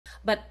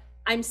but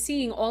I'm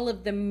seeing all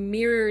of the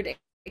mirrored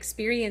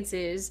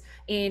experiences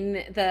in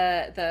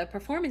the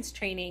performance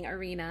training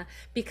arena,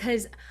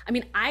 because I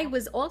mean, I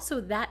was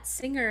also that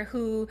singer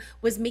who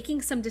was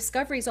making some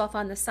discoveries off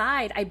on the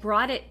side. I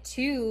brought it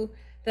to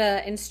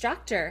the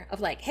instructor of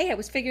like, hey, I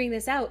was figuring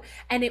this out,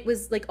 and it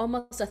was like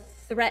almost a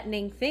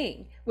threatening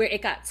thing where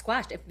it got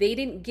squashed if they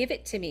didn't give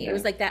it to me. It Yeah.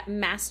 was like that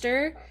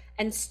master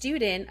and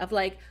student of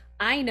like,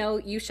 I know,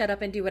 you shut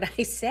up and do what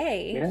I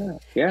say. Yeah.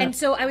 Yeah. And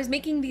so I was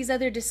making these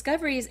other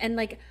discoveries, and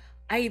like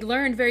I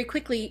learned very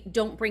quickly,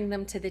 don't bring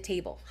them to the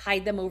table,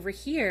 hide them over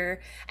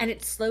here. And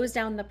it slows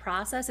down the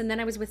process. And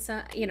then I was with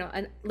some,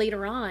 and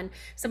later on,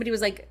 somebody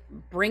was like,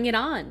 bring it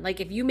on.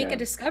 Like, if you make a Yeah.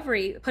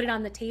 discovery, put it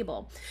on the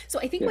table. So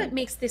I think Yeah. what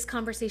makes this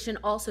conversation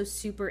also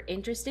super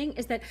interesting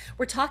is that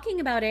we're talking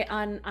about it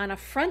on a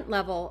front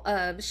level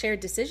of shared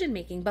decision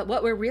making, but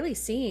what we're really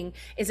seeing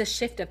is a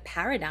shift of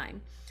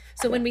paradigm.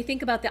 So Yeah. when we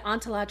think about the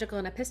ontological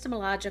and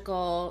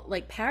epistemological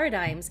like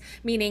paradigms,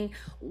 meaning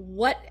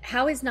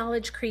how is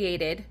knowledge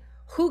created?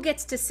 Who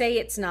gets to say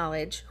it's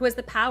knowledge? Who has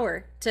the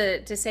power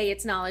to say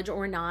it's knowledge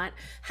or not?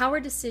 How are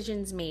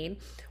decisions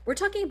made? We're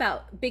talking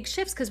about big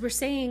shifts because we're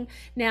saying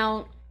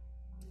now,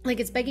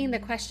 like, it's begging the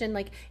question,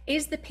 like,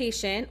 is the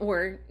patient,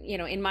 or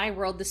in my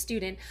world, the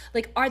student,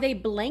 like, are they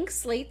blank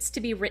slates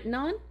to be written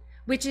on?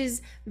 Which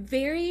is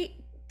very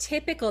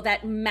typical,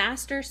 that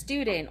master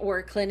student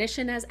or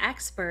clinician as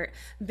expert,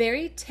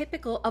 very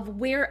typical of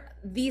where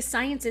these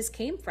sciences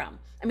came from.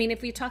 I mean,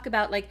 if we talk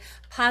about like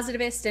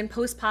positivist and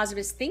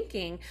post-positivist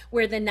thinking,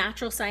 where the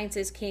natural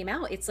sciences came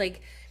out, it's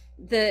like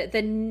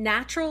the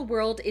natural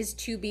world is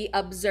to be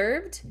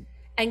observed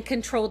and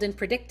controlled and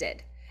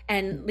predicted.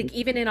 And like,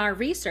 even in our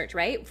research,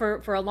 right,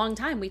 for a long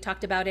time we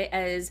talked about it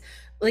as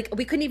like,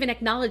 we couldn't even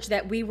acknowledge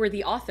that we were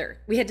the author.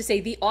 We had to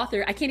say the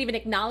author. I can't even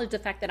acknowledge the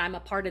fact that I'm a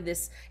part of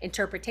this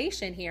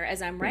interpretation here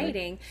as I'm Right.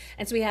 writing.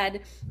 And so we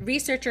had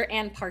researcher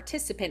and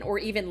participant, or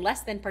even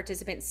less than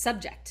participant,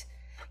 subject.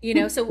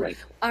 So Right.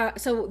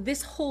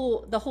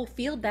 the whole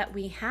field that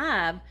we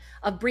have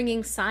of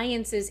bringing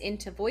sciences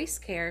into voice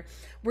care,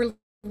 we're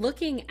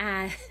looking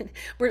at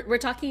we're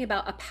talking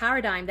about a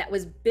paradigm that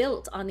was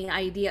built on the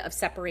idea of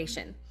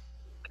separation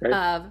Right.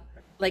 of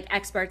like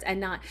experts and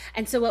not.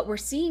 And so what we're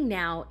seeing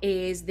now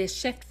is this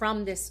shift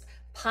from this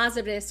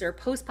positivist or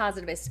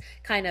post-positivist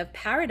kind of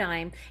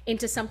paradigm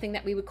into something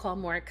that we would call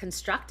more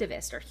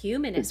constructivist or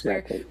humanist, where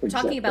Exactly. we're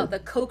talking Exactly. about the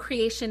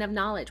co-creation of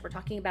knowledge. We're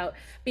talking about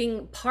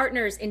being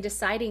partners in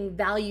deciding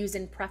values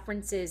and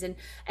preferences, and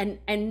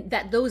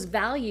that those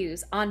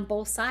values on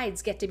both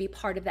sides get to be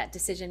part of that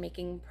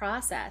decision-making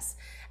process.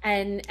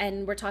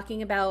 And we're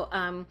talking about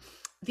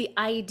the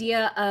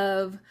idea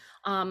of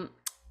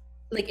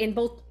like, in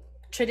both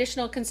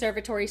traditional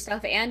conservatory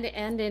stuff and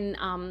in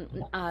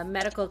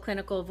medical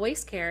clinical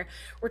voice care,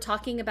 we're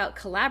talking about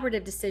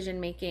collaborative decision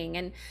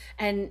making,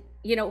 and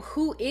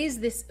who is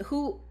this,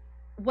 who,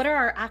 what are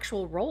our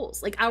actual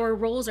roles? Like, our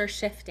roles are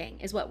shifting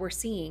is what we're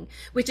seeing,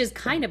 which is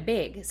kind of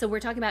big. So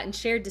we're talking about in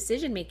shared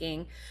decision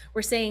making,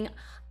 we're saying,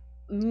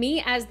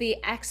 me as the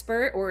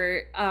expert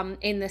or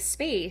in the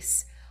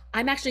space,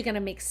 I'm actually going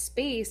to make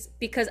space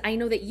because I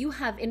know that you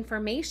have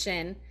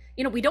information.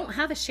 We don't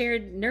have a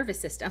shared nervous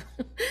system,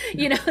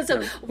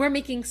 so No. we're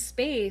making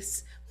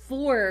space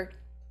for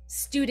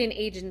student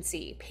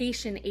agency,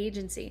 patient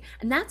agency.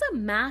 And that's a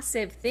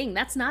massive thing.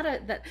 That's not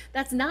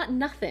that's not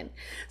nothing.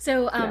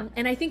 So, Yeah.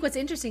 and I think what's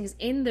interesting is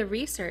in the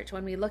research,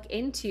 when we look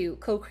into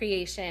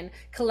co-creation,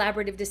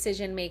 collaborative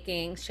decision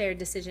making, shared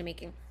decision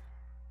making,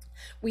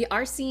 we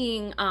are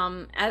seeing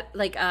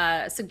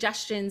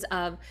suggestions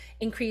of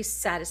increased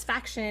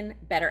satisfaction,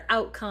 better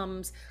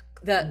outcomes.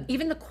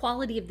 Even the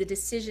quality of the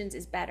decisions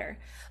is better.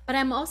 But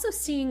I'm also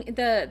seeing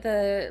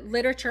the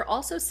literature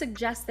also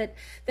suggests that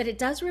it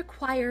does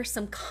require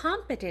some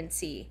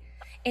competency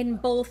in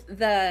both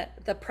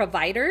the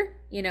provider,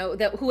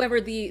 that whoever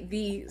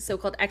the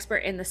so-called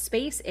expert in the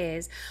space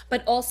is,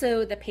 but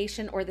also the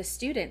patient or the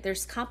student.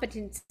 There's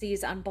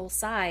competencies on both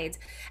sides,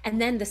 and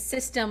then the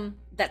system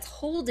that's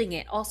holding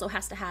it also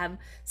has to have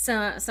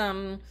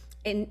some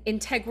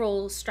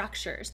integral structures.